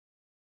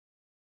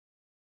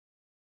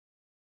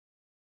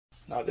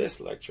Now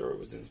this lecture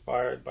was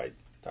inspired by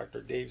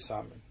Dr. Dave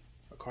Simon,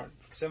 a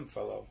Sim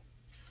fellow,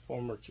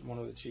 one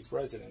of the chief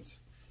residents.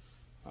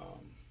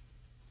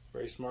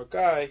 Very smart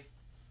guy,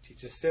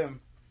 teaches Sim.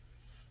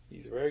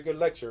 He's a very good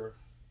lecturer.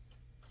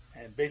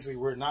 And basically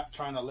we're not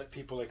trying to let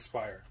people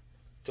expire.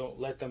 Don't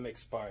let them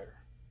expire.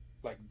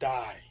 Like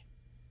die.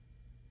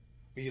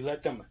 We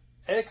let them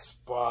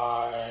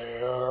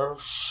expire.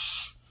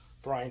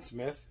 Brian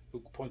Smith,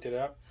 who pointed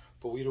out.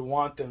 But we don't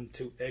want them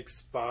to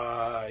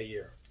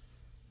expire.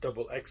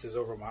 Double X's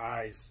over my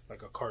eyes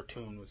like a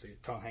cartoon with the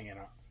tongue hanging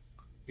out.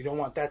 We don't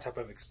want that type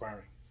of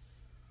expiring.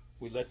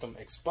 We let them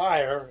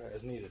expire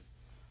as needed.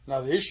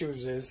 Now the issue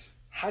is,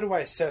 how do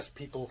I assess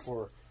people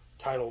for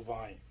tidal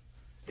volume?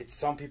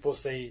 Some people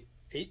say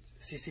 8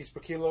 cc's per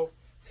kilo,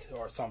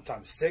 or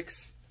sometimes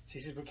 6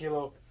 cc's per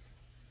kilo.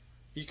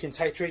 You can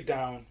titrate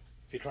down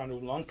if you're trying to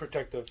do lung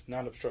protective,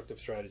 non-obstructive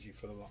strategy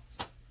for the lungs.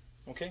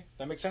 Okay,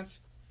 that makes sense?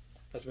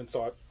 That's been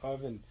thought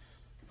of, and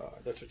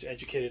that's what you're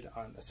educated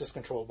on assist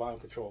control, volume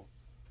control,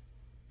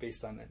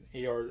 based on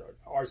an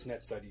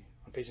ARDS-NET study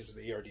on patients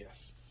with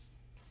ARDS.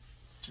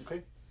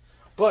 Okay,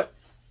 but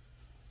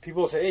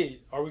people say, hey,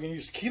 are we going to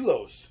use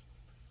kilos?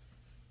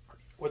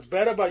 What's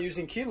bad about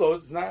using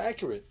kilos is not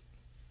accurate.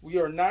 We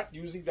are not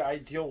using the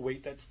ideal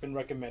weight that's been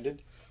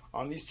recommended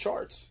on these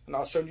charts. And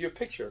I'll show you a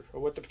picture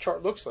of what the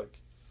chart looks like.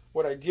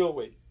 What ideal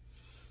weight?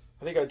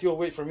 I think ideal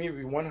weight for me would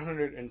be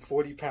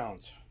 140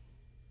 pounds.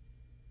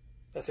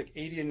 That's like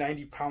 80 or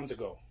 90 pounds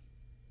ago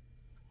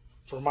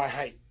for my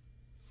height.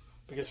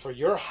 Because for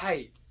your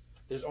height,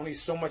 there's only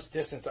so much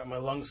distance that my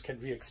lungs can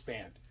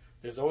re-expand.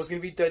 There's always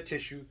going to be dead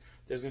tissue.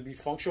 There's going to be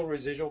functional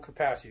residual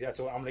capacity. That's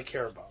what I'm going to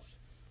care about.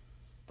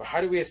 But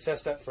how do we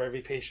assess that for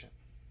every patient?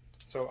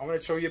 So I'm going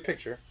to show you a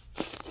picture.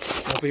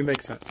 Hopefully it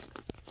makes sense.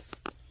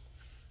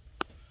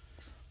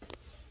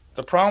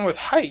 The problem with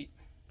height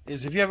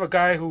is if you have a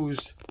guy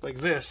who's like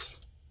this,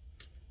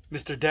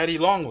 Mr. Daddy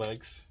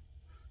Longlegs,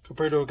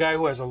 compared to a guy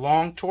who has a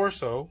long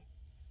torso.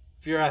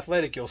 If you're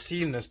athletic, you'll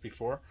see in this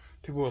before.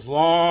 People with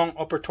long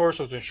upper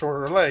torsos and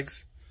shorter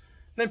legs.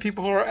 And then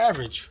people who are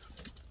average.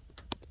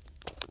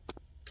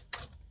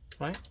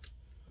 Right?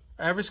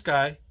 Average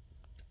guy.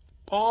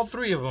 All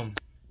three of them.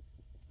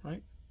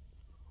 Right?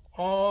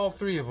 All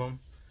three of them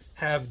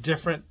have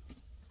different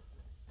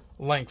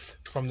length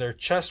from their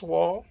chest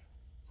wall,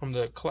 from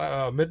the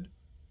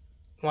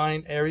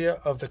midline area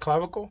of the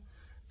clavicle,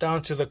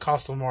 down to the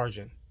costal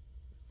margin.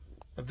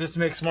 If this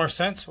makes more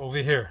sense, over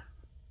here.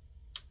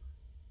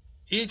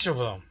 Each of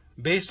them,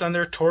 based on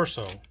their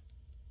torso,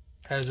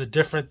 has a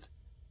different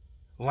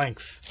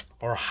length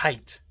or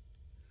height.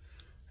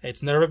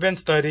 It's never been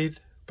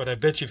studied, but I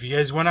bet you if you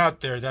guys went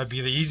out there, that'd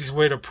be the easiest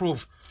way to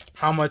prove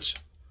how much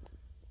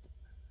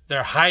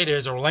their height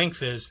is or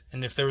length is.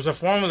 And if there was a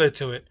formula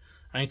to it,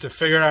 I need to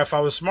figure out if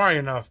I was smart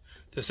enough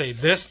to say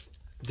this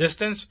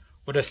distance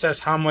would assess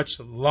how much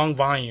lung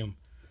volume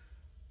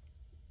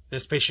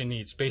this patient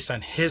needs based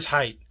on his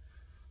height.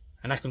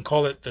 And I can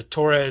call it the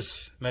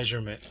Torres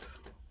measurement,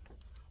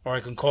 or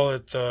I can call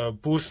it the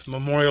Booth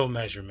Memorial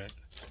measurement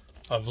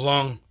of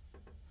lung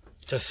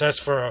to assess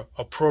for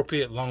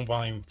appropriate lung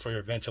volume for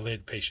your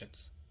ventilated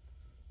patients.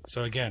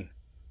 So again,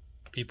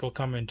 people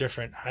come in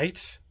different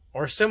heights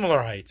or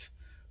similar heights,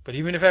 but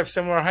even if they have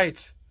similar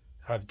heights,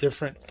 have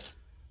different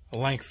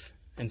length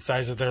and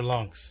size of their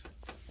lungs.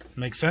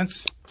 Make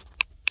sense?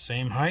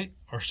 Same height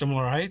or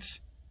similar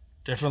heights,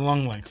 different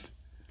lung length.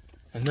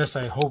 And this,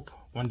 I hope,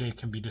 one day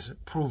can be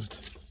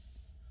disproved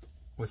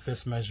with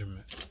this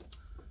measurement.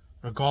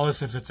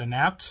 Regardless if it's an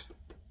apt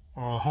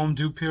or a Home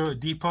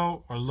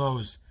Depot or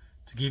Lowe's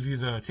to give you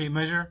the tape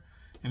measure.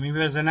 And maybe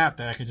there's an app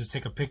that I could just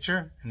take a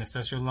picture and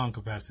assess your lung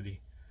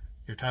capacity,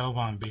 your tidal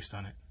volume based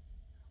on it.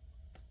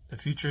 The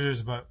future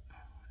is what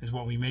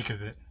we make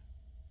of it.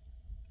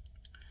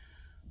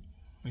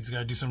 We just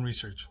gotta do some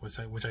research,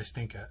 which I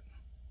stink at.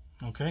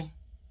 Okay?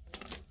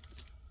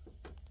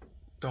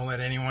 Don't let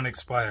anyone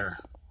expire.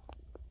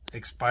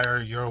 Expire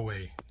your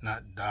way,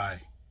 not die.